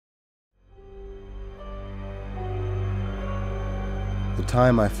The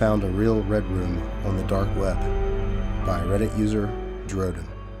Time I Found a Real Red Room on the Dark Web by Reddit user Droden.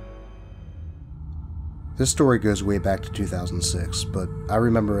 This story goes way back to 2006, but I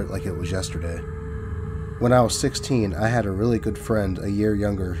remember it like it was yesterday. When I was 16, I had a really good friend a year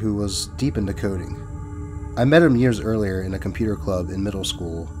younger who was deep into coding. I met him years earlier in a computer club in middle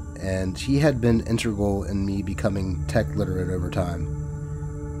school, and he had been integral in me becoming tech literate over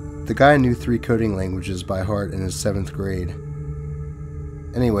time. The guy knew 3 coding languages by heart in his 7th grade.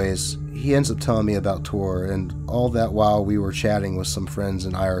 Anyways, he ends up telling me about Tor, and all that while we were chatting with some friends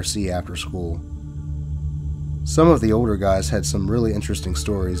in IRC after school. Some of the older guys had some really interesting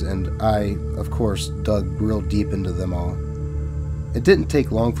stories, and I, of course, dug real deep into them all. It didn't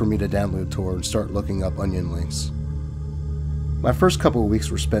take long for me to download Tor and start looking up onion links. My first couple of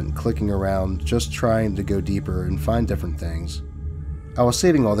weeks were spent clicking around, just trying to go deeper and find different things. I was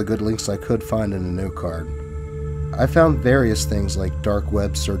saving all the good links I could find in a note card. I found various things like dark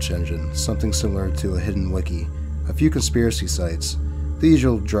web search engine, something similar to a hidden wiki, a few conspiracy sites, the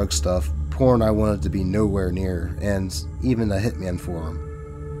usual drug stuff, porn I wanted to be nowhere near, and even a Hitman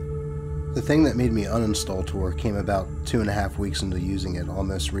forum. The thing that made me uninstall Tor came about 2.5 weeks into using it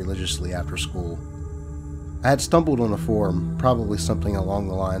almost religiously after school. I had stumbled on a forum, probably something along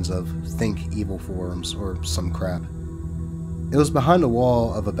the lines of Think Evil Forums or some crap. It was behind a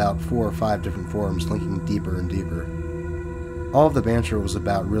wall of about 4 or 5 different forums linking deeper and deeper. All of the banter was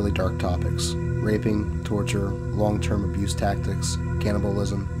about really dark topics: raping, torture, long-term abuse tactics,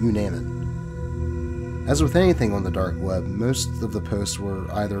 cannibalism, you name it. As with anything on the dark web, most of the posts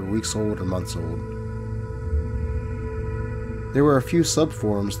were either weeks old or months old. There were a few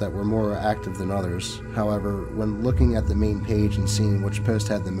sub-forums that were more active than others. However, when looking at the main page and seeing which post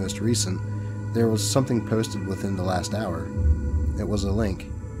had the most recent, there was something posted within the last hour. It was a link.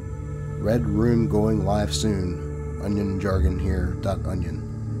 Red room going live soon. Onion jargon here.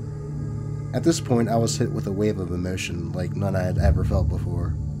 .onion. At this point, I was hit with a wave of emotion like none I had ever felt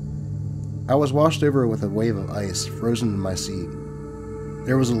before. I was washed over with a wave of ice, frozen in my seat.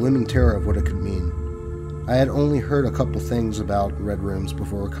 There was a looming terror of what it could mean. I had only heard a couple things about red rooms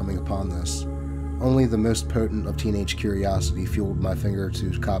before coming upon this. Only the most potent of teenage curiosity fueled my finger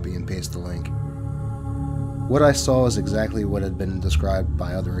to copy and paste the link. What I saw is exactly what had been described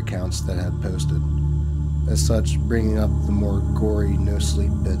by other accounts that had posted. As such, bringing up the more gory,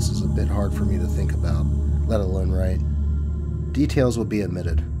 no-sleep bits is a bit hard for me to think about, let alone write. Details will be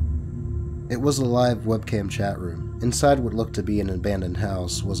omitted. It was a live webcam chat room. Inside what looked to be an abandoned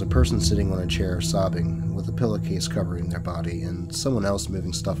house was a person sitting on a chair sobbing, with a pillowcase covering their body, and someone else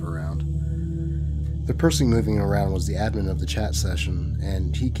moving stuff around. The person moving around was the admin of the chat session,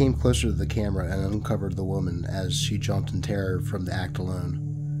 and he came closer to the camera and uncovered the woman as she jumped in terror from the act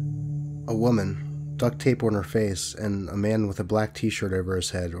alone. A woman, duct tape on her face, and a man with a black t-shirt over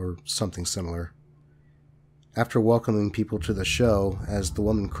his head, or something similar. After welcoming people to the show, as the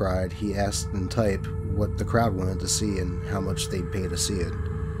woman cried, he asked in type what the crowd wanted to see and how much they'd pay to see it.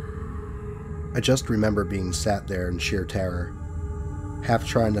 I just remember being sat there in sheer terror, half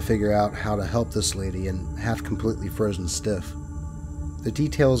trying to figure out how to help this lady and half completely frozen stiff. The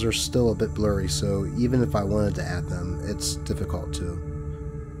details are still a bit blurry, so even if I wanted to add them, it's difficult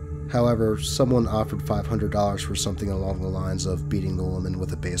to. However, someone offered $500 for something along the lines of beating the woman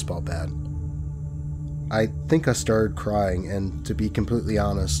with a baseball bat. I think I started crying, and to be completely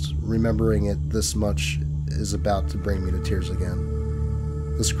honest, remembering it this much is about to bring me to tears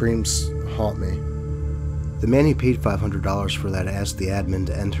again. The screams haunt me. The man who paid $500 for that asked the admin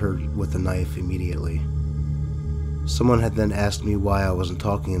to end her with a knife immediately. Someone had then asked me why I wasn't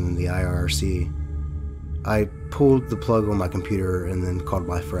talking in the IRC. I pulled the plug on my computer and then called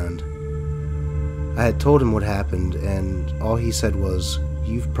my friend. I had told him what happened, and all he said was,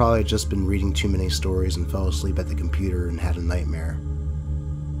 "You've probably just been reading too many stories and fell asleep at the computer and had a nightmare."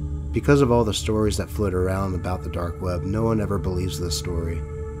 Because of all the stories that float around about the dark web, no one ever believes this story,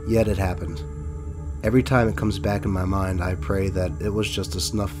 yet it happened. Every time it comes back in my mind, I pray that it was just a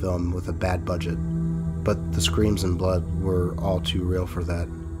snuff film with a bad budget, but the screams and blood were all too real for that.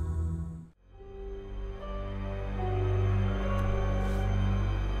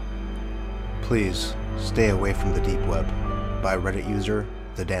 Please, stay away from the deep web, by Reddit user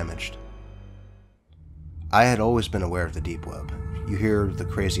The Damaged. I had always been aware of the deep web. You hear the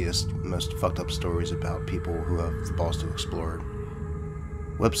craziest, most fucked up stories about people who have the balls to explore it.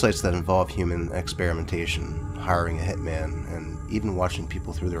 Websites that involve human experimentation, hiring a hitman, and even watching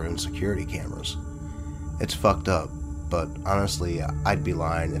people through their own security cameras. It's fucked up, but honestly, I'd be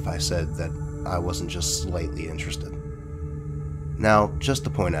lying if I said that I wasn't just slightly interested. Now, just to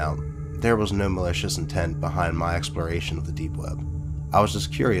point out, there was no malicious intent behind my exploration of the deep web. I was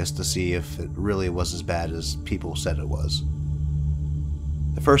just curious to see if it really was as bad as people said it was.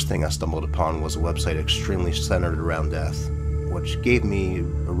 The first thing I stumbled upon was a website extremely centered around death, which gave me a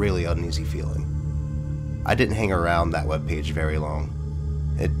really uneasy feeling. I didn't hang around that webpage very long.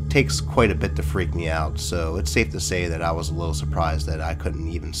 It takes quite a bit to freak me out, so it's safe to say that I was a little surprised that I couldn't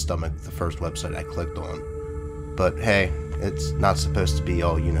even stomach the first website I clicked on. But hey, it's not supposed to be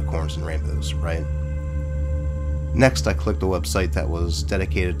all unicorns and rainbows, right? Next, I clicked a website that was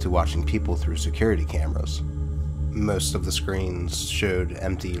dedicated to watching people through security cameras. Most of the screens showed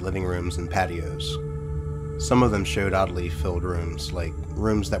empty living rooms and patios. Some of them showed oddly filled rooms, like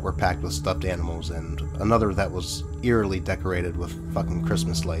rooms that were packed with stuffed animals, and another that was eerily decorated with fucking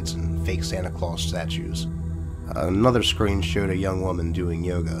Christmas lights and fake Santa Claus statues. Another screen showed a young woman doing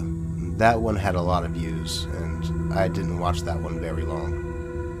yoga. That one had a lot of views, and I didn't watch that one very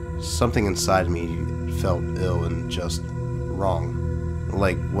long. Something inside me felt ill and just wrong.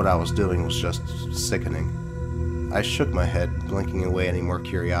 Like what I was doing was just sickening. I shook my head, blinking away any more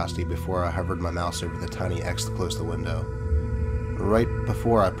curiosity before I hovered my mouse over the tiny X to close the window. Right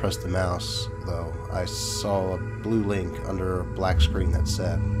before I pressed the mouse, though, I saw a blue link under a black screen that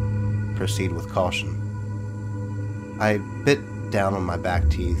said, "Proceed with caution." I bit down on my back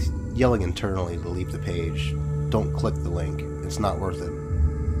teeth, yelling internally to leave the page. Don't click the link, it's not worth it.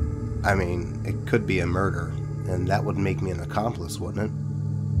 I mean, it could be a murder, and that would make me an accomplice, wouldn't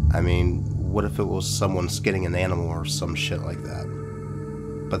it? I mean, what if it was someone skinning an animal or some shit like that?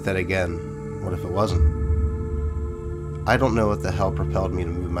 But then again, what if it wasn't? I don't know what the hell propelled me to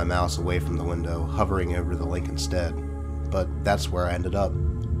move my mouse away from the window, hovering over the link instead, but that's where I ended up.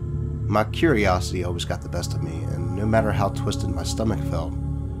 My curiosity always got the best of me, and no matter how twisted my stomach felt,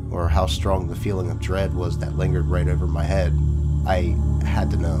 or how strong the feeling of dread was that lingered right over my head, I had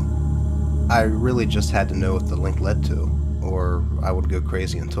to know. I really just had to know what the link led to, or I would go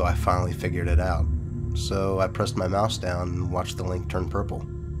crazy until I finally figured it out. So I pressed my mouse down and watched the link turn purple,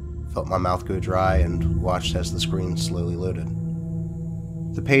 felt my mouth go dry, and watched as the screen slowly loaded.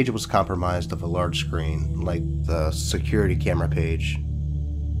 The page was comprised of a large screen, like the security camera page,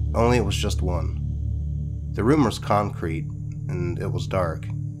 only it was just one. The room was concrete, and it was dark.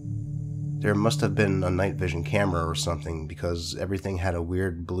 There must have been a night vision camera or something, because everything had a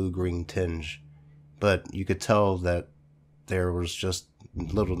weird blue-green tinge, but you could tell that there was just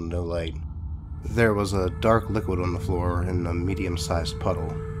little to no light. There was a dark liquid on the floor in a medium-sized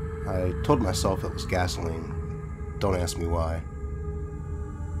puddle. I told myself it was gasoline. Don't ask me why.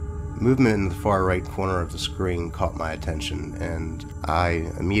 Movement in the far right corner of the screen caught my attention, and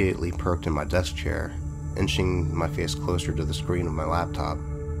I immediately perked in my desk chair, inching my face closer to the screen of my laptop.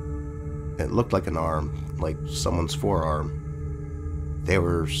 It looked like an arm, like someone's forearm. They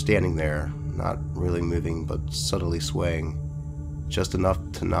were standing there, not really moving, but subtly swaying, just enough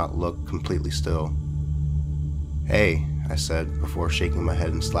to not look completely still. "Hey," I said, before shaking my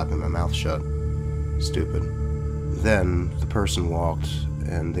head and slapping my mouth shut. Stupid. Then the person walked,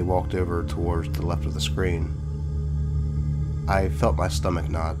 and they walked over towards the left of the screen. I felt my stomach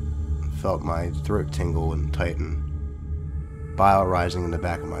knot, felt my throat tingle and tighten, bile rising in the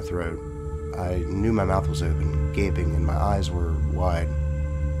back of my throat. I knew my mouth was open, gaping, and my eyes were wide.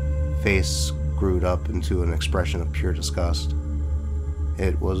 Face screwed up into an expression of pure disgust.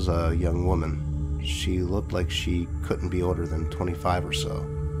 It was a young woman. She looked like she couldn't be older than 25 or so.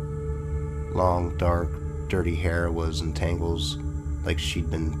 Long, dark, dirty hair was in tangles, like she'd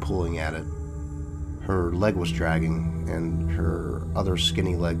been pulling at it. Her leg was dragging, and her other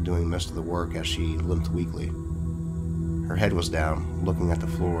skinny leg doing most of the work as she limped weakly. Her head was down, looking at the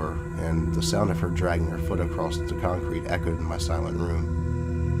floor, and the sound of her dragging her foot across the concrete echoed in my silent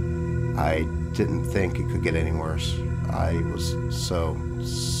room. I didn't think it could get any worse. I was so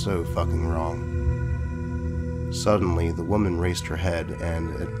fucking wrong. Suddenly, the woman raised her head, and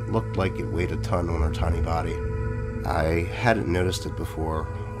it looked like it weighed a ton on her tiny body. I hadn't noticed it before,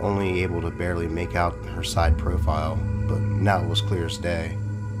 only able to barely make out her side profile, but now it was clear as day.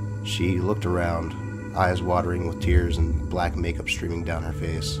 She looked around, eyes watering with tears and black makeup streaming down her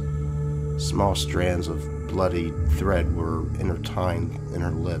face. Small strands of bloody thread were intertwined in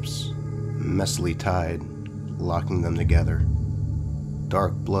her lips, messily tied, locking them together.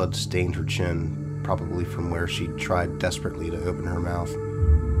 Dark blood stained her chin, probably from where she tried desperately to open her mouth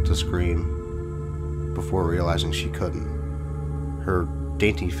to scream, before realizing she couldn't. Her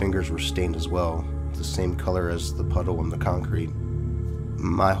dainty fingers were stained as well, the same color as the puddle on the concrete.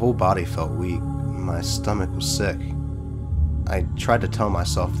 My whole body felt weak. My stomach was sick. I tried to tell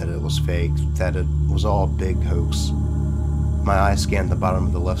myself that it was fake, that it was all a big hoax. My eyes scanned the bottom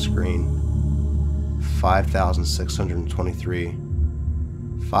of the left screen. 5,623.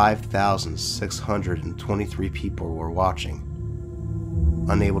 5,623 people were watching.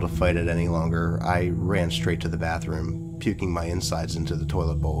 Unable to fight it any longer, I ran straight to the bathroom, puking my insides into the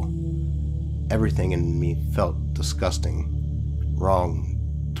toilet bowl. Everything in me felt disgusting,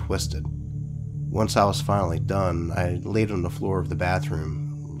 wrong, twisted. Once I was finally done, I laid on the floor of the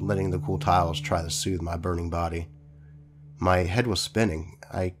bathroom, letting the cool tiles try to soothe my burning body. My head was spinning.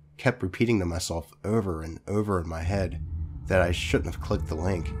 I kept repeating to myself over and over in my head that I shouldn't have clicked the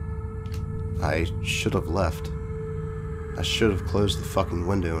link. I should have left. I should have closed the fucking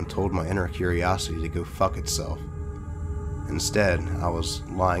window and told my inner curiosity to go fuck itself. Instead, I was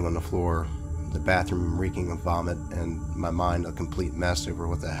lying on the floor, the bathroom reeking of vomit, and my mind a complete mess over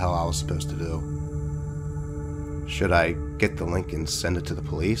what the hell I was supposed to do. Should I get the link and send it to the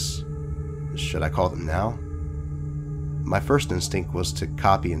police? Should I call them now? My first instinct was to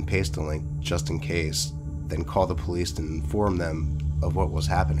copy and paste the link just in case, then call the police and inform them of what was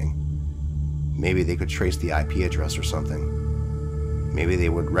happening. Maybe they could trace the IP address or something. Maybe they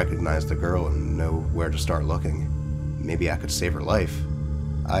would recognize the girl and know where to start looking. Maybe I could save her life.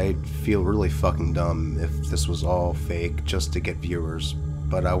 I'd feel really fucking dumb if this was all fake just to get viewers,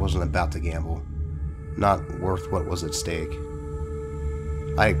 but I wasn't about to gamble. Not worth what was at stake.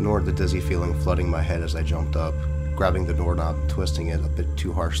 I ignored the dizzy feeling flooding my head as I jumped up, grabbing the doorknob and twisting it a bit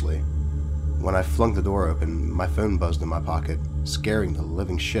too harshly. When I flung the door open, my phone buzzed in my pocket, scaring the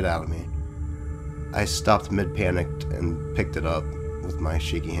living shit out of me. I stopped mid-panicked and picked it up with my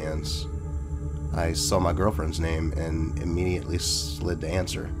shaky hands. I saw my girlfriend's name and immediately slid to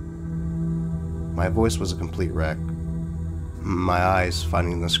answer. My voice was a complete wreck, my eyes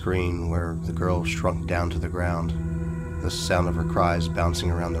finding the screen where the girl shrunk down to the ground, the sound of her cries bouncing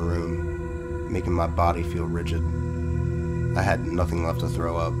around the room, making my body feel rigid. I had nothing left to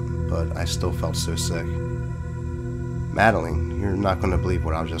throw up, but I still felt so sick. "Madeline, you're not going to believe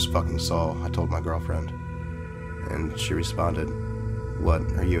what I just fucking saw," I told my girlfriend. And she responded, "What,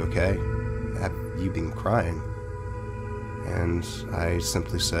 are you okay? Have you been crying?" And I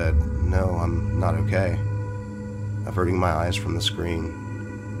simply said, "No, I'm not okay," averting my eyes from the screen.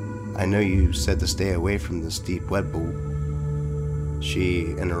 "I know you said to stay away from this deep web pool."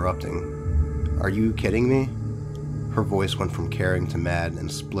 She interrupting, "Are you kidding me?" Her voice went from caring to mad in a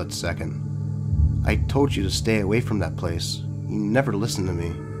split second. "I told you to stay away from that place. You never listen to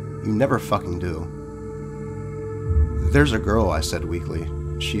me. You never fucking do." "There's a girl," I said weakly.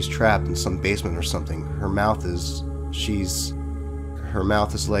 "She's trapped in some basement or something. Her mouth is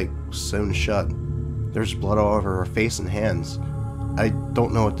like sewn shut. There's blood all over her face and hands. I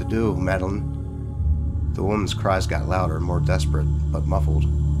don't know what to do, Madeline." The woman's cries got louder, more desperate, but muffled.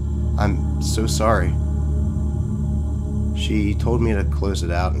 "I'm so sorry." She told me to close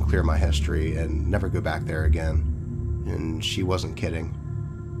it out and clear my history and never go back there again. And she wasn't kidding.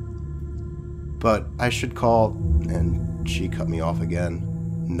 "But I should call," and she cut me off again.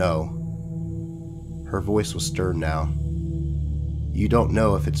 "No." Her voice was stern now. "You don't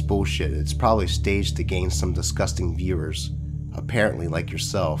know if it's bullshit. It's probably staged to gain some disgusting viewers, apparently like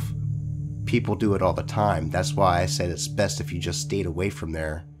yourself. People do it all the time. That's why I said it's best if you just stayed away from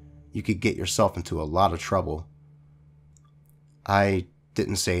there. You could get yourself into a lot of trouble." I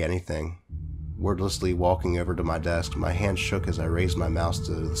didn't say anything. Wordlessly walking over to my desk, my hand shook as I raised my mouse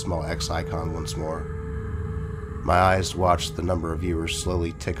to the small X icon once more. My eyes watched the number of viewers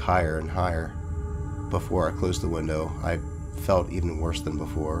slowly tick higher and higher. Before I closed the window, I felt even worse than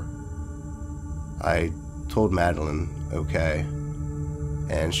before. I told Madeline, okay,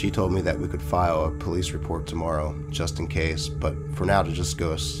 and she told me that we could file a police report tomorrow, just in case, but for now to just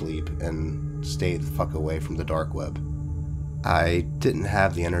go to sleep and stay the fuck away from the dark web. I didn't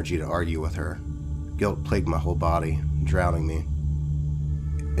have the energy to argue with her. Guilt plagued my whole body, drowning me.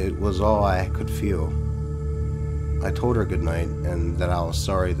 It was all I could feel. I told her goodnight and that I was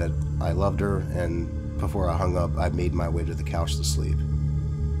sorry that I loved her, and before I hung up, I made my way to the couch to sleep.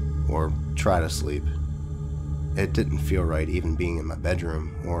 Or try to sleep. It didn't feel right even being in my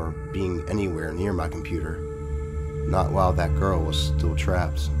bedroom or being anywhere near my computer. Not while that girl was still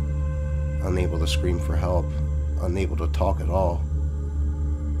trapped, unable to scream for help, unable to talk at all.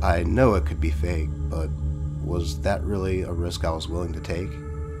 I know it could be fake, but was that really a risk I was willing to take?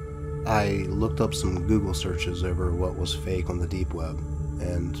 I looked up some Google searches over what was fake on the deep web,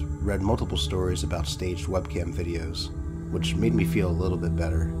 and read multiple stories about staged webcam videos, which made me feel a little bit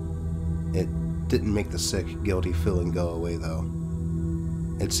better. It didn't make the sick, guilty feeling go away though.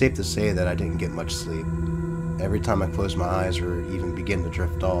 It's safe to say that I didn't get much sleep. Every time I closed my eyes or even began to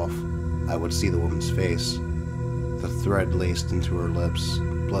drift off, I would see the woman's face, the thread laced into her lips,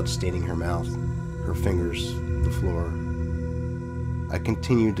 blood staining her mouth, her fingers, the floor. I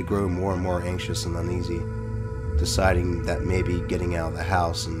continued to grow more and more anxious and uneasy, deciding that maybe getting out of the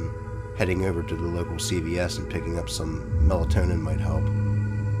house and heading over to the local CVS and picking up some melatonin might help.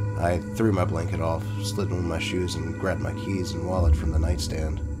 I threw my blanket off, slid on my shoes, and grabbed my keys and wallet from the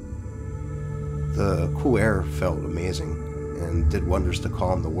nightstand. The cool air felt amazing and did wonders to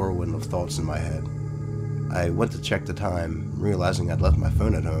calm the whirlwind of thoughts in my head. I went to check the time, realizing I'd left my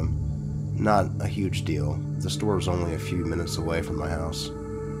phone at home. Not a huge deal. The store was only a few minutes away from my house.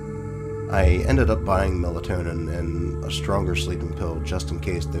 I ended up buying melatonin and a stronger sleeping pill just in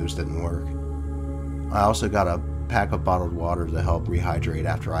case those didn't work. I also got a pack of bottled water to help rehydrate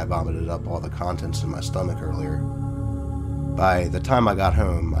after I vomited up all the contents in my stomach earlier. By the time I got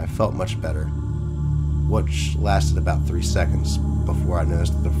home, I felt much better, which lasted about 3 seconds before I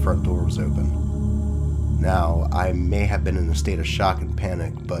noticed that the front door was open. Now, I may have been in a state of shock and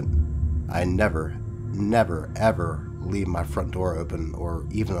panic, but I never, ever leave my front door open, or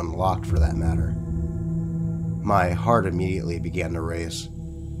even unlocked for that matter. My heart immediately began to race.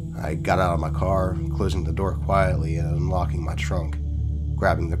 I got out of my car, closing the door quietly and unlocking my trunk,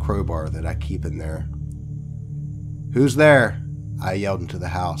 grabbing the crowbar that I keep in there. "Who's there?" I yelled into the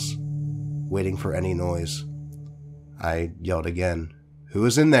house, waiting for any noise. I yelled again, "Who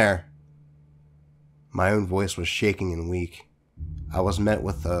is in there?" My own voice was shaking and weak. I was met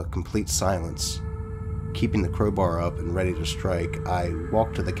with a complete silence. Keeping the crowbar up and ready to strike, I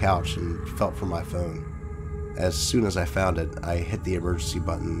walked to the couch and felt for my phone. As soon as I found it, I hit the emergency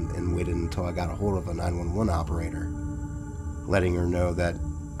button and waited until I got a hold of a 911 operator, letting her know that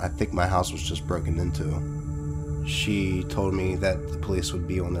I think my house was just broken into. She told me that the police would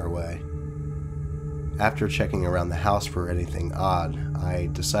be on their way. After checking around the house for anything odd, I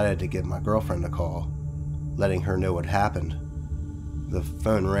decided to give my girlfriend a call, letting her know what happened. The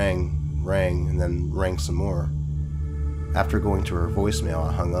phone rang, and then rang some more. After going to her voicemail,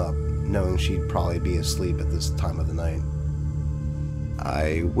 I hung up, knowing she'd probably be asleep at this time of the night.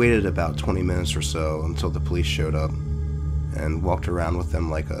 I waited about 20 minutes or so until the police showed up, and walked around with them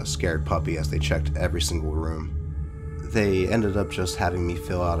like a scared puppy as they checked every single room. They ended up just having me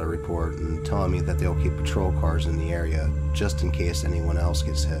fill out a report and telling me that they'll keep patrol cars in the area just in case anyone else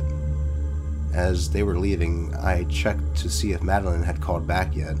gets hit. As they were leaving, I checked to see if Madeline had called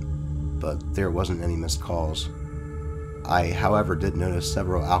back yet, but there wasn't any missed calls. I, however, did notice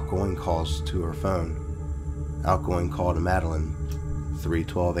several outgoing calls to her phone. Outgoing call to Madeline,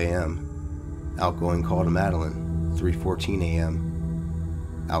 3:12 a.m. Outgoing call to Madeline, 3:14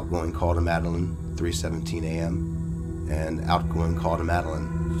 a.m. Outgoing call to Madeline, 3:17 a.m. And outgoing call to Madeline,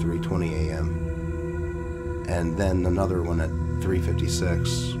 3:20 a.m. And then another one at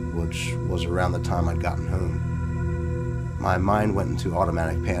 3:56, which was around the time I'd gotten home. My mind went into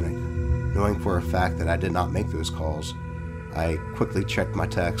automatic panic. Knowing for a fact that I did not make those calls, I quickly checked my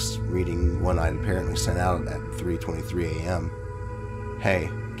texts, reading one I'd apparently sent out at 3:23 a.m. "Hey,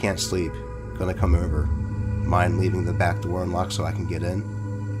 can't sleep. Gonna come over. Mind leaving the back door unlocked so I can get in?"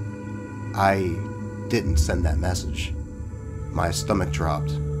 I didn't send that message. My stomach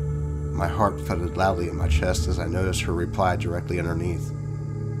dropped. My heart thudded loudly in my chest as I noticed her reply directly underneath.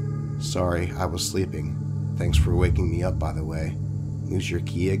 "Sorry, I was sleeping. Thanks for waking me up, by the way. Lose your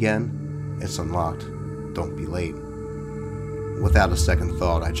key again? It's unlocked. Don't be late." Without a second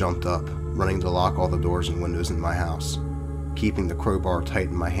thought, I jumped up, running to lock all the doors and windows in my house, keeping the crowbar tight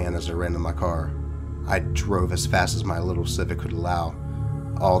in my hand as I ran to my car. I drove as fast as my little Civic could allow,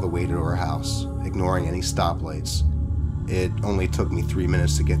 all the way to her house, ignoring any stoplights. It only took me 3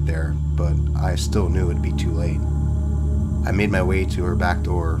 minutes to get there, but I still knew it'd be too late. I made my way to her back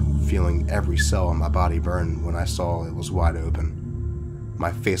door, feeling every cell in my body burn when I saw it was wide open.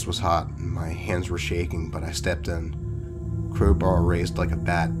 My face was hot and my hands were shaking, but I stepped in, crowbar raised like a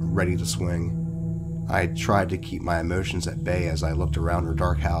bat, ready to swing. I tried to keep my emotions at bay as I looked around her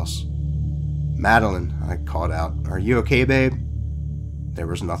dark house. "Madeline," I called out, "are you okay, babe?" There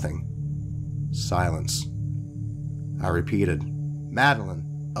was nothing. Silence. I repeated,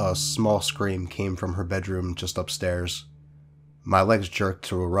 "Madeline." A small scream came from her bedroom just upstairs. My legs jerked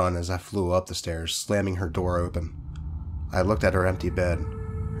to a run as I flew up the stairs, slamming her door open. I looked at her empty bed,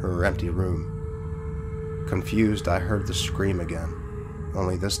 her empty room. Confused, I heard the scream again,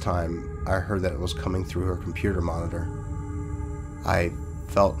 only this time I heard that it was coming through her computer monitor. I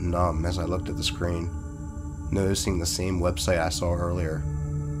felt numb as I looked at the screen, noticing the same website I saw earlier.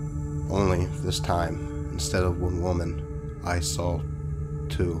 Only this time, instead of one woman, I saw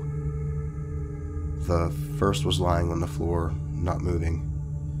two. The first was lying on the floor, not moving,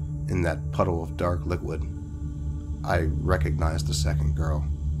 in that puddle of dark liquid. I recognized the second girl,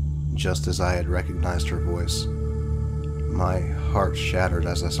 just as I had recognized her voice. My heart shattered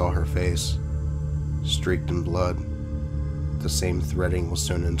as I saw her face, streaked in blood. The same threading was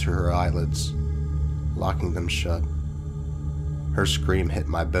sewn into her eyelids, locking them shut. Her scream hit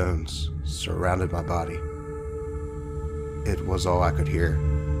my bones, surrounded my body. It was all I could hear.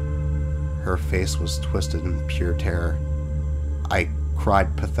 Her face was twisted in pure terror. I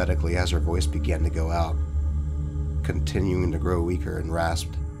cried pathetically as her voice began to go out, continuing to grow weaker and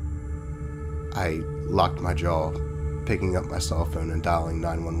rasped. I locked my jaw, picking up my cell phone and dialing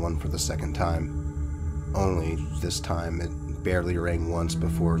 911 for the second time. Only this time it barely rang once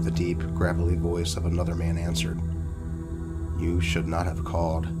before the deep, gravelly voice of another man answered. "You should not have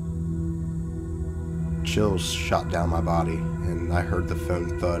called." Chills shot down my body, and I heard the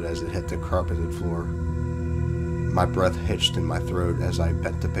phone thud as it hit the carpeted floor. My breath hitched in my throat as I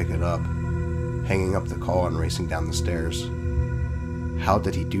bent to pick it up, hanging up the call and racing down the stairs. How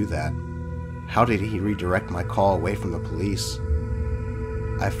did he do that? How did he redirect my call away from the police?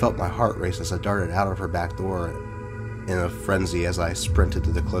 I felt my heart race as I darted out of her back door in a frenzy as I sprinted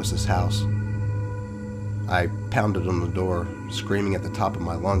to the closest house. I pounded on the door, screaming at the top of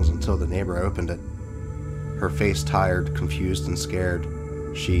my lungs until the neighbor opened it. Her face tired, confused, and scared,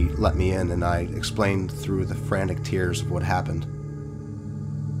 she let me in and I explained through the frantic tears of what happened.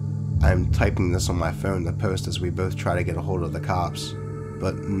 I'm typing this on my phone to post as we both try to get a hold of the cops,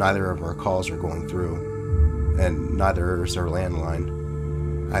 but neither of our calls are going through, and neither is our landline.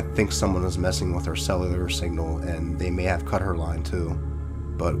 I think someone is messing with our cellular signal and they may have cut her line too,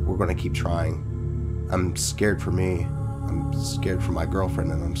 but we're going to keep trying. I'm scared for me, I'm scared for my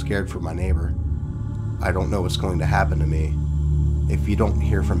girlfriend, and I'm scared for my neighbor. I don't know what's going to happen to me. If you don't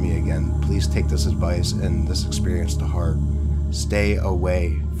hear from me again, please take this advice and this experience to heart. Stay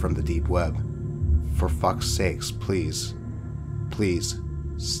away from the deep web. For fuck's sakes, please. Please,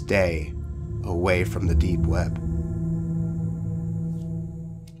 stay away from the deep web.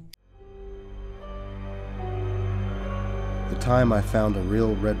 The Time I Found a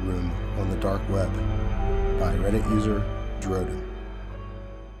Real Red Room on the Dark Web by Reddit user Droden.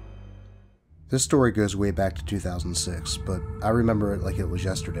 This story goes way back to 2006, but I remember it like it was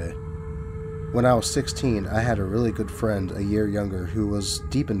yesterday. When I was 16, I had a really good friend a year younger who was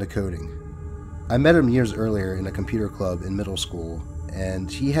deep into coding. I met him years earlier in a computer club in middle school,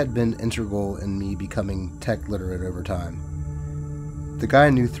 and he had been integral in me becoming tech literate over time. The guy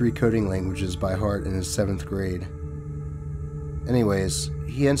knew 3 coding languages by heart in his 7th grade. Anyways,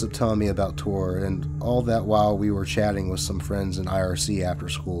 he ends up telling me about Tor, and all that while we were chatting with some friends in IRC after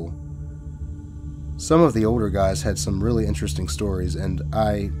school. Some of the older guys had some really interesting stories, and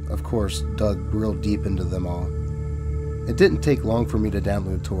I, of course, dug real deep into them all. It didn't take long for me to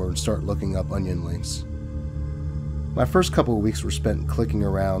download Tor and start looking up onion links. My first couple of weeks were spent clicking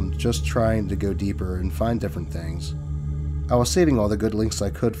around, just trying to go deeper and find different things. I was saving all the good links I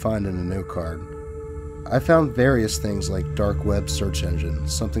could find in a note card. I found various things like dark web search engine,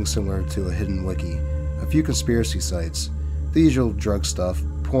 something similar to a hidden wiki, a few conspiracy sites, the usual drug stuff,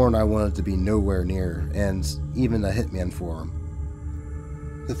 porn I wanted to be nowhere near, and even a Hitman forum.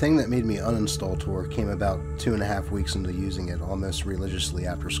 The thing that made me uninstall Tor came about 2.5 weeks into using it almost religiously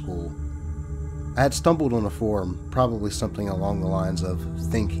after school. I had stumbled on a forum, probably something along the lines of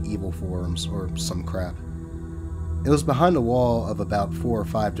Think Evil Forums or some crap. It was behind a wall of about 4 or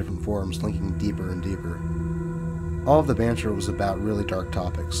 5 different forums linking deeper and deeper. All of the banter was about really dark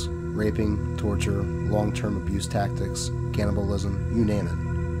topics: raping, torture, long-term abuse tactics, cannibalism, you name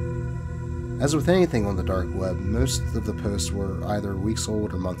it. As with anything on the dark web, most of the posts were either weeks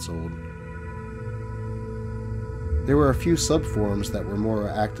old or months old. There were a few sub-forums that were more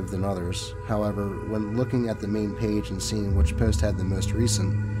active than others. However, when looking at the main page and seeing which post had the most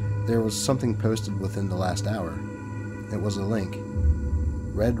recent, there was something posted within the last hour. It was a link.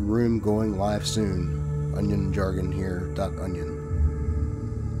 Red room going live soon. Onion jargon here.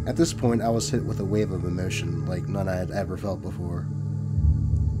 .onion. At this point, I was hit with a wave of emotion like none I had ever felt before.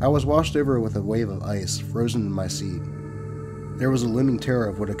 I was washed over with a wave of ice, frozen in my seat. There was a looming terror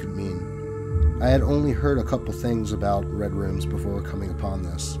of what it could mean. I had only heard a couple things about red rooms before coming upon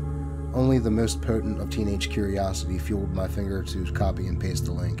this. Only the most potent of teenage curiosity fueled my finger to copy and paste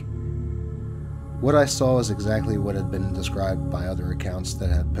the link. What I saw is exactly what had been described by other accounts that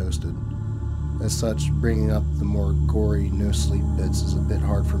had posted. As such, bringing up the more gory, no-sleep bits is a bit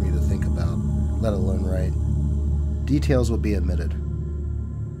hard for me to think about, let alone write. Details will be omitted.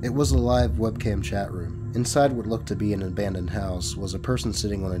 It was a live webcam chat room. Inside what looked to be an abandoned house was a person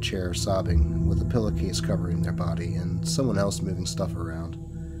sitting on a chair sobbing, with a pillowcase covering their body, and someone else moving stuff around.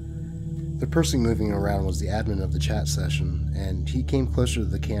 The person moving around was the admin of the chat session, and he came closer to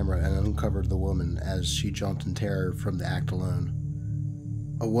the camera and uncovered the woman as she jumped in terror from the act alone.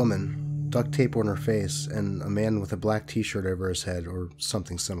 A woman, duct tape on her face, and a man with a black t-shirt over his head or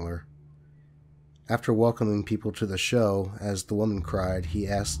something similar. After welcoming people to the show, as the woman cried, he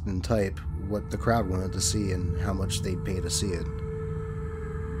asked in type what the crowd wanted to see and how much they'd pay to see it.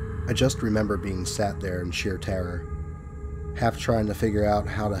 I just remember being sat there in sheer terror, half trying to figure out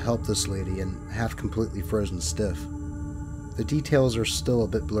how to help this lady and half completely frozen stiff. The details are still a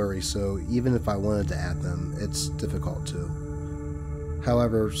bit blurry, so even if I wanted to add them, it's difficult to.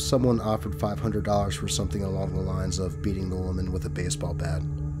 However, someone offered $500 for something along the lines of beating the woman with a baseball bat.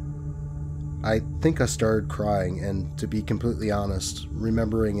 I think I started crying, and to be completely honest,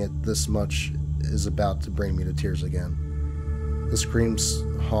 remembering it this much is about to bring me to tears again. The screams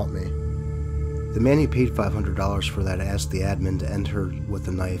haunt me. The man who paid $500 for that asked the admin to end her with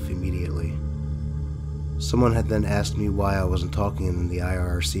a knife immediately. Someone had then asked me why I wasn't talking in the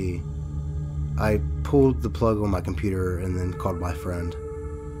IRC. I pulled the plug on my computer and then called my friend.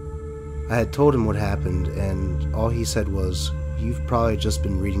 I had told him what happened, and all he said was, "You've probably just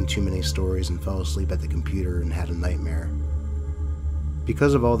been reading too many stories and fell asleep at the computer and had a nightmare."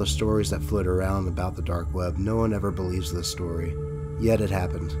 Because of all the stories that float around about the dark web, no one ever believes this story, yet it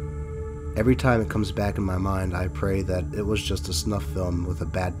happened. Every time it comes back in my mind, I pray that it was just a snuff film with a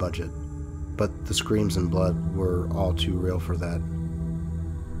bad budget, but the screams and blood were all too real for that.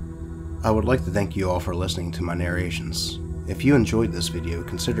 I would like to thank you all for listening to my narrations. If you enjoyed this video,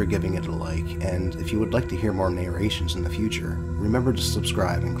 consider giving it a like, and if you would like to hear more narrations in the future, remember to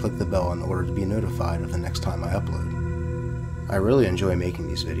subscribe and click the bell in order to be notified of the next time I upload. I really enjoy making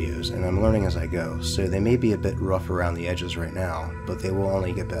these videos, and I'm learning as I go, so they may be a bit rough around the edges right now, but they will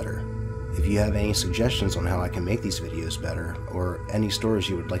only get better. If you have any suggestions on how I can make these videos better, or any stories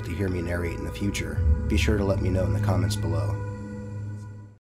you would like to hear me narrate in the future, be sure to let me know in the comments below.